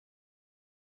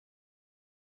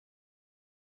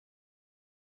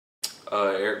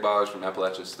Eric Boggs from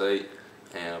Appalachian State,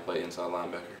 and I play inside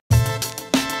linebacker.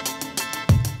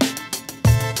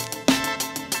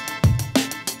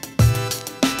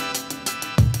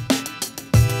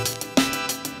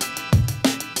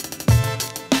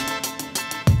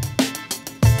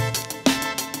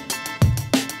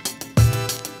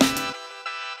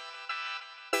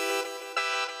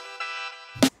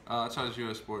 I chose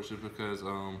U.S. Sports just because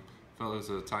I felt it was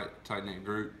a tight-knit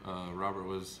group. Robert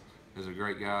is a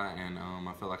great guy, and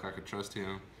I felt like I could trust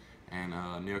him, and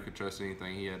knew I could trust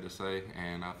anything he had to say,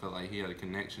 and I felt like he had the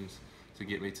connections to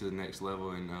get me to the next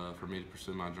level and for me to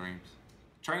pursue my dreams.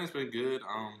 Training's been good.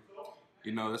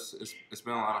 You know, it's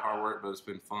been a lot of hard work, but it's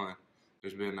been fun.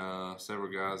 There's been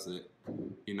several guys that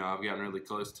I've gotten really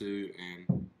close to,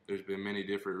 and there's been many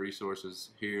different resources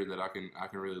here that I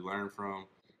can really learn from.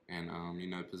 And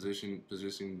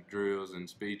position drills and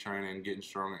speed training, getting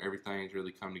stronger, everything's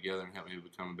really come together and helped me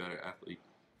become a better athlete.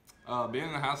 Being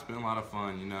in the house has been a lot of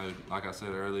fun. You know, like I said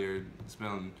earlier, it's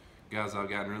been guys I've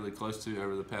gotten really close to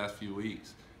over the past few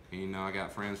weeks. And I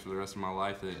got friends for the rest of my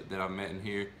life that I've met in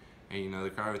here. And the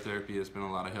cryotherapy has been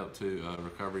a lot of help too.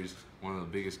 Recovery is one of the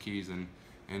biggest keys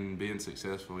in being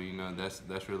successful.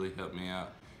 That's really helped me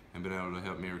out and been able to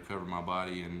help me recover my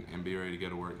body and be ready to go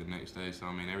to work the next day. So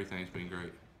I mean, everything's been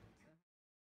great.